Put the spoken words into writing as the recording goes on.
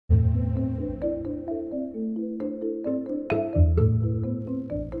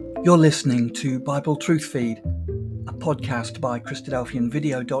You're listening to Bible Truth Feed, a podcast by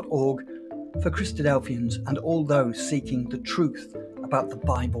Christadelphianvideo.org for Christadelphians and all those seeking the truth about the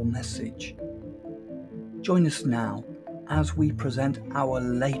Bible message. Join us now as we present our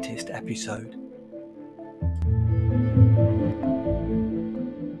latest episode.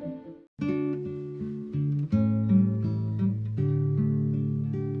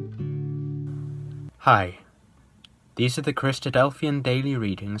 Hi, these are the Christadelphian daily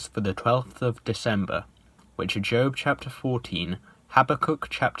readings for the 12th of December, which are Job chapter 14, Habakkuk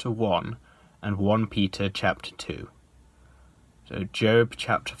chapter 1, and 1 Peter chapter 2. So Job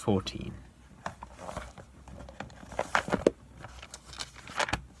chapter 14.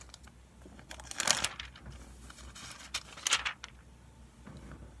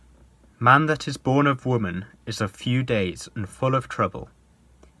 Man that is born of woman is of few days and full of trouble.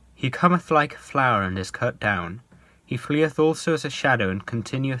 He cometh like a flower and is cut down. He fleeth also as a shadow and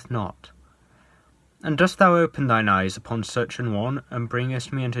continueth not. And dost thou open thine eyes upon such an one, and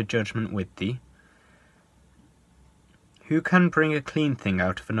bringest me into judgment with thee? Who can bring a clean thing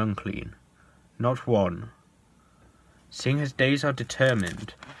out of an unclean? Not one. Seeing his days are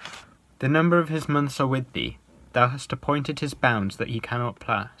determined, the number of his months are with thee. Thou hast appointed his bounds that he cannot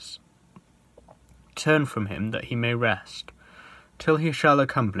pass. Turn from him that he may rest, till he shall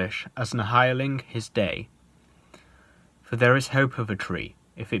accomplish, as an hireling, his day. For there is hope of a tree,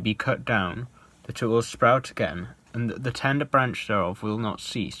 if it be cut down, that it will sprout again, and that the tender branch thereof will not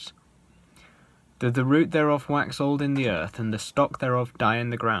cease. Though the root thereof wax old in the earth, and the stock thereof die in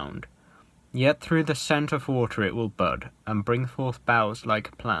the ground, yet through the scent of water it will bud, and bring forth boughs like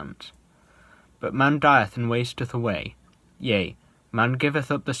a plant. But man dieth and wasteth away, yea, man giveth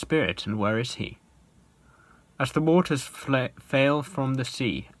up the spirit, and where is he? As the waters fail from the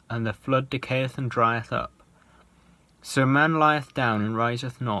sea, and the flood decayeth and drieth up, so man lieth down and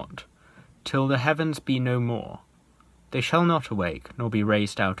riseth not, till the heavens be no more. They shall not awake, nor be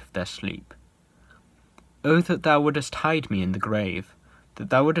raised out of their sleep. O that thou wouldest hide me in the grave, that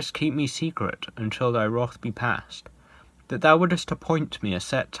thou wouldest keep me secret until thy wrath be past, that thou wouldest appoint me a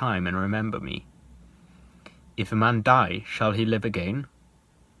set time and remember me. If a man die, shall he live again?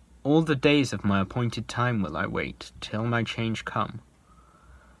 All the days of my appointed time will I wait, till my change come.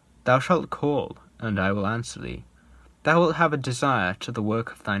 Thou shalt call, and I will answer thee. Thou wilt have a desire to the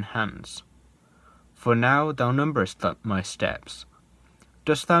work of thine hands. For now thou numberest my steps.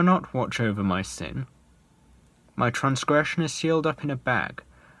 Dost thou not watch over my sin? My transgression is sealed up in a bag,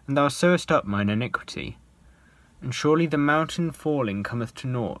 and thou sewest up mine iniquity. And surely the mountain falling cometh to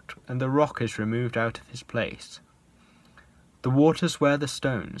naught, and the rock is removed out of his place. The waters wear the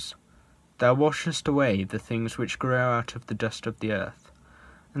stones. Thou washest away the things which grow out of the dust of the earth,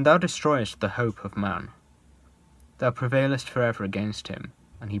 and thou destroyest the hope of man. Thou prevailest for ever against him,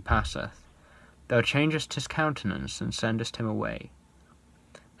 and he passeth. Thou changest his countenance, and sendest him away.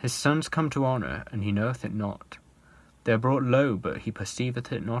 His sons come to honour, and he knoweth it not. They are brought low, but he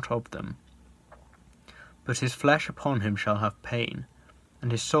perceiveth it not of them. But his flesh upon him shall have pain,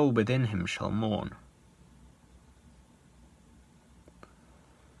 and his soul within him shall mourn.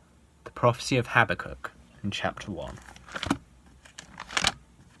 The prophecy of Habakkuk in chapter 1.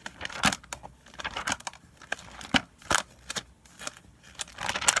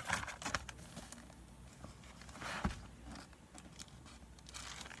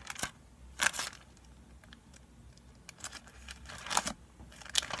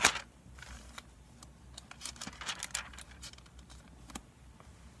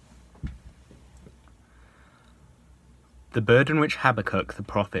 The burden which Habakkuk the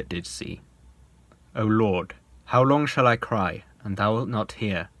prophet did see. O Lord, how long shall I cry, and thou wilt not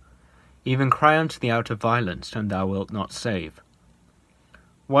hear? Even cry unto thee out of violence, and thou wilt not save.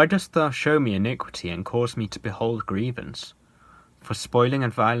 Why dost thou show me iniquity, and cause me to behold grievance? For spoiling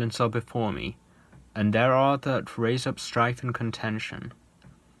and violence are before me, and there are that raise up strife and contention.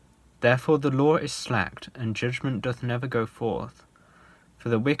 Therefore the law is slacked, and judgment doth never go forth. For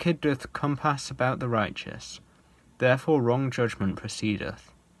the wicked doth compass about the righteous, therefore wrong judgment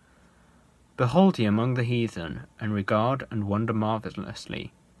proceedeth. Behold ye among the heathen, and regard and wonder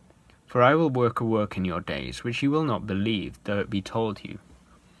marvellously. For I will work a work in your days, which ye will not believe, though it be told you.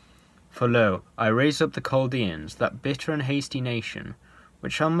 For lo, I raise up the Chaldeans, that bitter and hasty nation,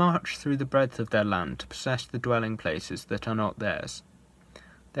 which shall march through the breadth of their land to possess the dwelling places that are not theirs.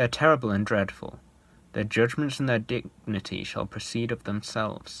 They are terrible and dreadful. Their judgments and their dignity shall proceed of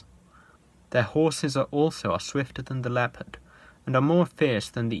themselves. Their horses also are swifter than the leopard, and are more fierce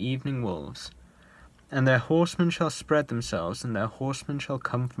than the evening wolves. And their horsemen shall spread themselves, and their horsemen shall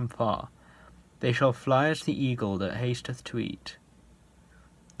come from far. They shall fly as the eagle that hasteth to eat.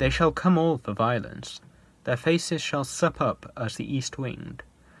 They shall come all for violence. Their faces shall sup up as the east wind.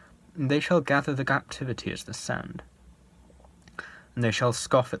 And they shall gather the captivity as the sand. And they shall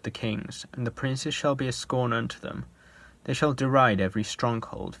scoff at the kings, and the princes shall be a scorn unto them. They shall deride every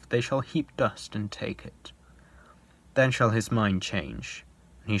stronghold, for they shall heap dust and take it. Then shall his mind change,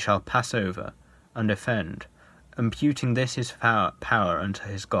 and he shall pass over, and offend, imputing this his power unto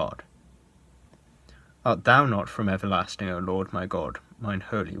his God. Art thou not from everlasting, O Lord my God, mine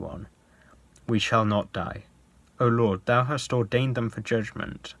Holy One? We shall not die. O Lord, thou hast ordained them for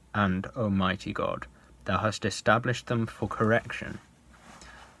judgment, and, O mighty God, thou hast established them for correction.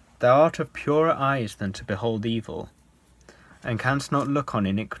 Thou art of purer eyes than to behold evil, and canst not look on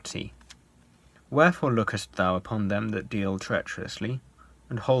iniquity. Wherefore lookest thou upon them that deal treacherously,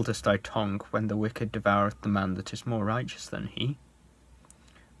 and holdest thy tongue when the wicked devoureth the man that is more righteous than he?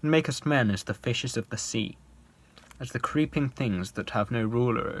 And makest men as the fishes of the sea, as the creeping things that have no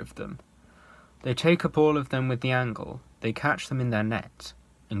ruler over them. They take up all of them with the angle, they catch them in their nets,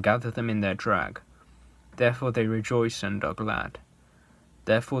 and gather them in their drag. Therefore they rejoice and are glad.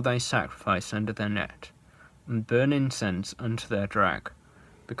 Therefore they sacrifice under their net, and burn incense unto their drag,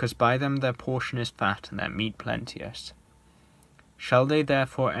 because by them their portion is fat and their meat plenteous. Shall they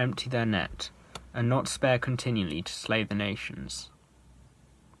therefore empty their net, and not spare continually to slay the nations?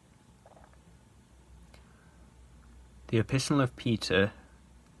 The Epistle of Peter,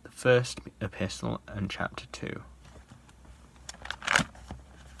 the first epistle, and chapter 2.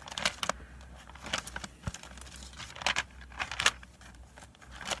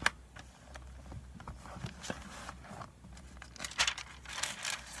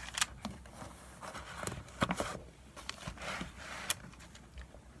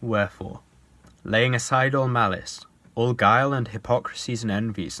 Wherefore, laying aside all malice, all guile and hypocrisies and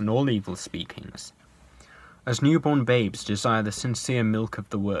envies, and all evil speakings, as newborn babes desire the sincere milk of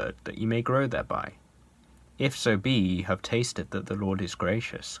the word, that ye may grow thereby, if so be ye have tasted that the Lord is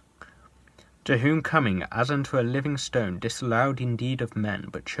gracious. To whom coming as unto a living stone, disallowed indeed of men,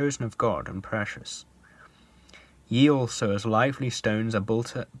 but chosen of God and precious, ye also as lively stones are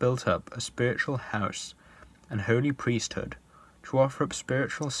built up a spiritual house and holy priesthood, to offer up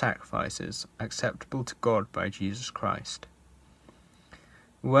spiritual sacrifices acceptable to God by Jesus Christ.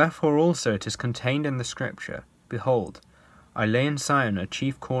 Wherefore also it is contained in the Scripture, Behold, I lay in Zion a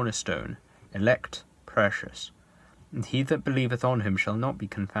chief cornerstone, elect, precious, and he that believeth on him shall not be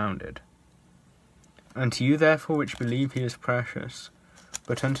confounded. Unto you therefore which believe he is precious,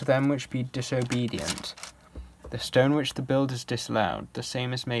 but unto them which be disobedient, the stone which the builders disallowed, the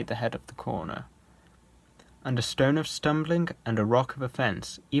same is made the head of the corner. And a stone of stumbling, and a rock of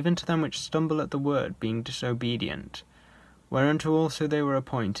offence, even to them which stumble at the word, being disobedient, whereunto also they were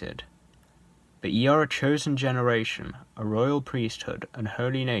appointed. But ye are a chosen generation, a royal priesthood, an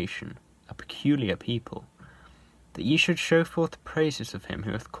holy nation, a peculiar people, that ye should show forth the praises of him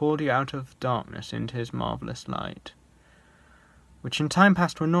who hath called you out of darkness into his marvellous light, which in time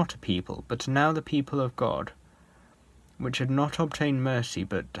past were not a people, but are now the people of God, which had not obtained mercy,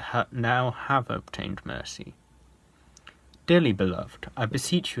 but now have obtained mercy. Dearly beloved, I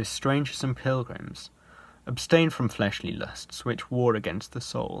beseech you as strangers and pilgrims, abstain from fleshly lusts, which war against the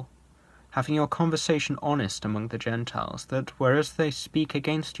soul, having your conversation honest among the Gentiles, that, whereas they speak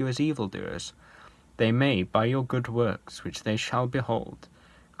against you as evildoers, they may, by your good works, which they shall behold,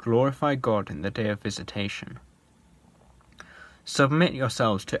 glorify God in the day of visitation. Submit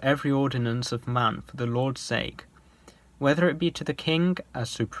yourselves to every ordinance of man for the Lord's sake, whether it be to the king as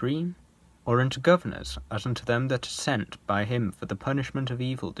supreme, or unto governors as unto them that are sent by him for the punishment of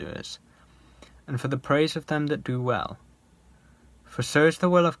evildoers, and for the praise of them that do well. For so is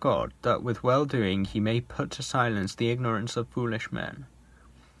the will of God, that with well-doing he may put to silence the ignorance of foolish men,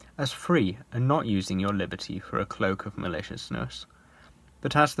 as free, and not using your liberty for a cloak of maliciousness,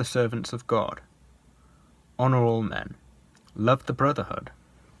 but as the servants of God. Honour all men, love the brotherhood,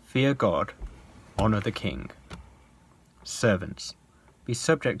 fear God, honour the king. Servants, be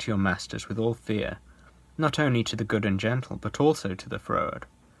subject to your masters with all fear, not only to the good and gentle, but also to the froward.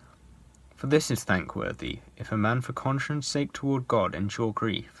 For this is thankworthy, if a man for conscience sake toward God endure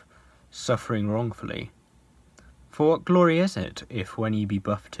grief, suffering wrongfully. For what glory is it, if when ye be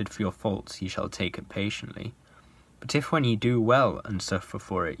buffeted for your faults ye shall take it patiently? But if when ye do well and suffer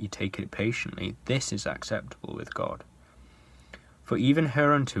for it ye take it patiently, this is acceptable with God. For even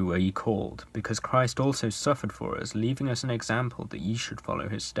hereunto were ye called, because Christ also suffered for us, leaving us an example that ye should follow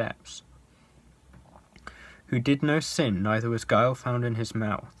his steps. Who did no sin, neither was guile found in his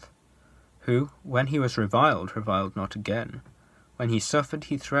mouth. Who, when he was reviled not again. When he suffered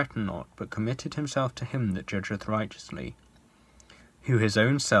he threatened not, but committed himself to him that judgeth righteously. who his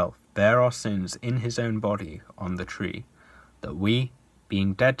own self bare our sins in his own body on the tree, that we,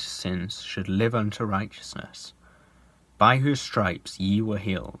 being dead to sins, should live unto righteousness, by whose stripes ye were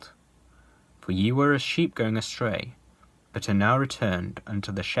healed. For ye were as sheep going astray, but are now returned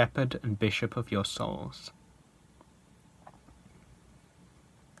unto the shepherd and bishop of your souls.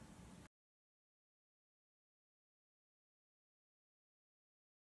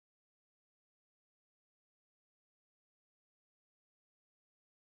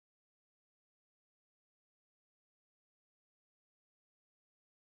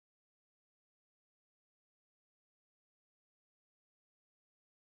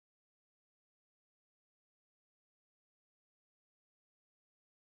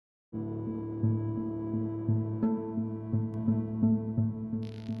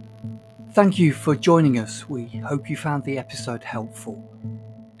 Thank you for joining us. We hope you found the episode helpful.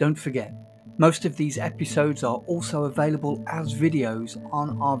 Don't forget, most of these episodes are also available as videos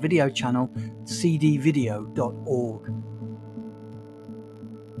on our video channel, cdvideo.org.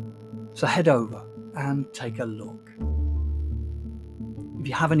 So head over and take a look. If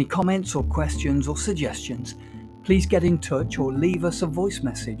you have any comments or questions or suggestions, please get in touch or leave us a voice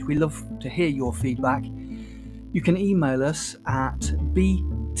message. We love to hear your feedback. You can email us at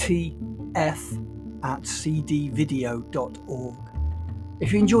btf@cdvideo.org.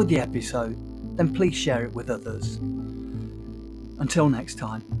 If you enjoyed the episode, then please share it with others. Until next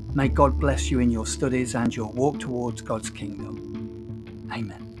time, may God bless you in your studies and your walk towards God's kingdom.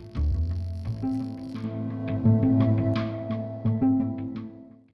 Amen.